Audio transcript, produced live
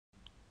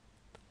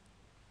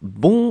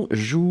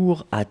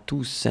Bonjour à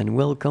tous and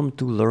welcome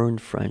to Learn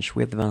French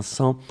with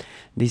Vincent.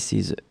 This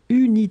is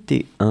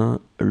Unité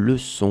 1,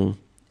 leçon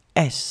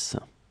S.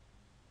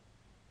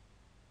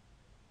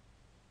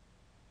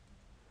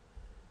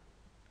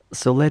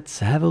 So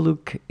let's have a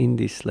look in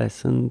this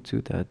lesson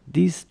to the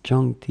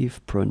disjunctive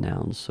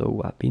pronouns.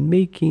 So I've been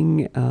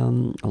making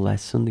a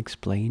lesson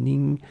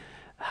explaining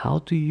how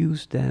to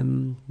use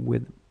them,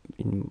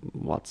 in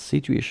what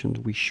situations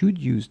we should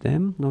use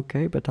them,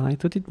 okay? But I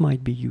thought it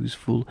might be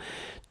useful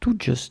to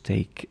just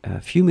take a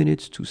few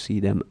minutes to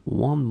see them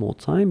one more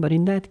time. But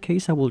in that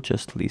case, I will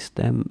just list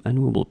them and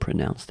we will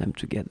pronounce them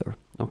together,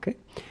 okay?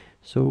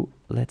 So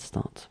let's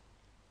start.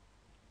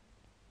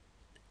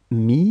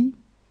 Me,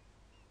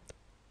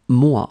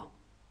 moi,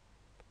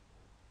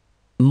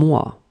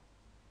 moi,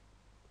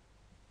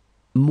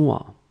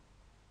 moi.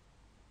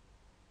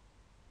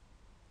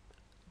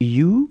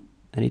 You,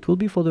 and it will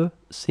be for the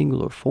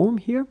singular form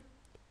here,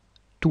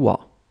 toi,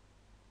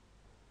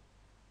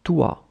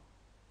 toi,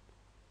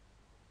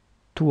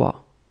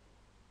 toi.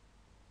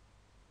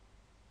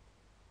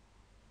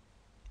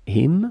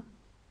 Him,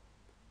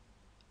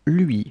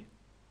 lui,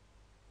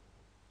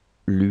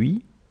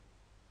 lui,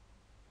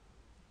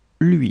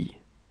 lui.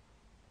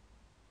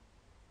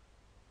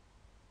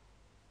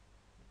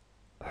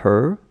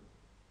 Her,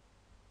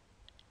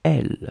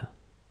 elle,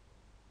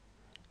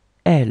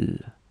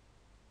 elle,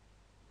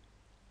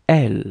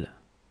 elle.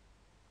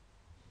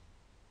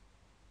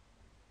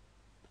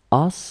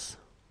 Us,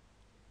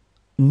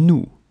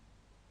 nous,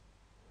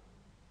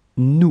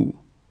 nous,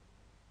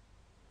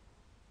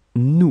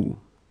 nous.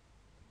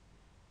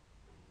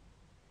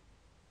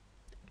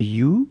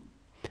 You,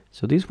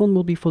 so this one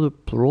will be for the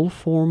plural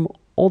form,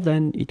 or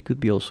then it could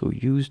be also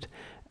used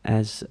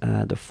as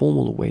the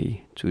formal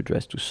way to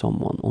address to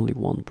someone, only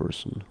one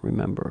person.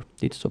 Remember,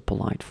 it's a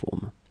polite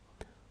form.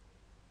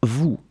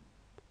 Vous,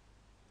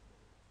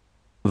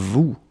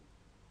 vous,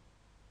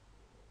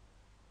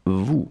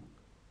 vous.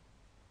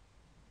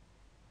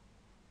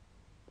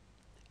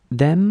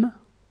 Them,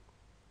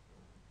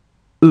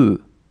 eux,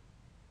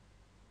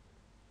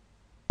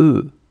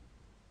 eux,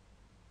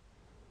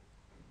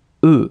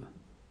 eux.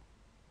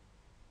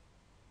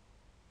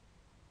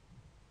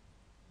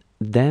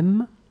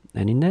 Them,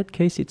 and in that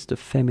case it's the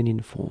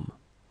feminine form.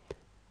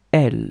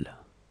 Elle,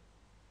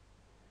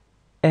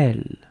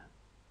 elle,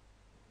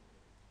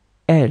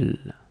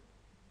 elle.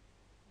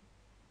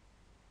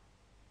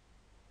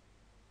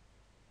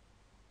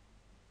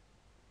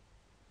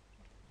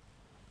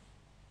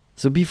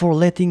 So before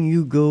letting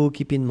you go,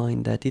 keep in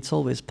mind that it's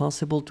always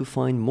possible to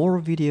find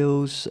more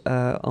videos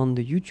on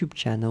the YouTube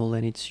channel,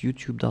 and it's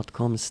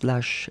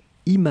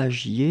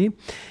youtube.com/imagier.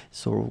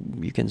 So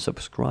you can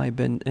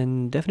subscribe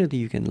and definitely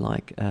you can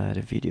like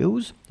the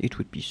videos. It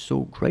would be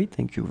so great.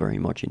 Thank you very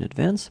much in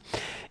advance.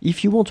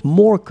 If you want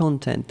more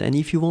content and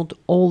if you want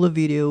all the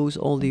videos,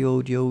 all the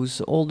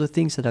audios, all the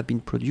things that I've been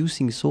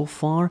producing so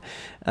far,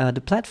 the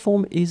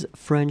platform is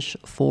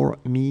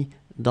frenchforme.net.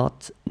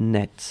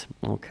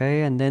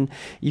 Okay, and then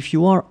if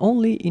you are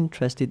only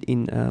interested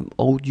in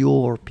audio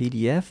or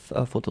PDF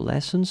for the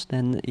lessons,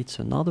 then it's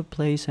another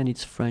place, and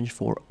it's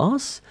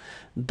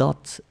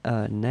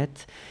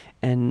frenchforus.net.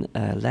 And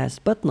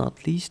last but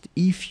not least,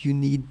 if you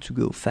need to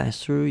go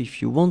faster,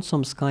 if you want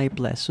some Skype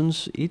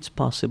lessons, it's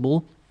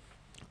possible.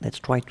 Let's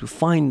try to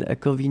find a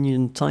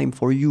convenient time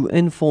for you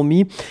and for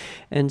me.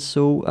 And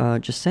so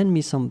just send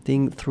me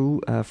something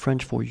through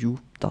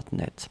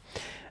frenchforyou.net.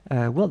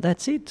 Well,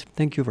 that's it.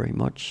 Thank you very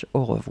much.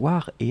 Au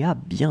revoir et à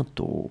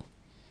bientôt.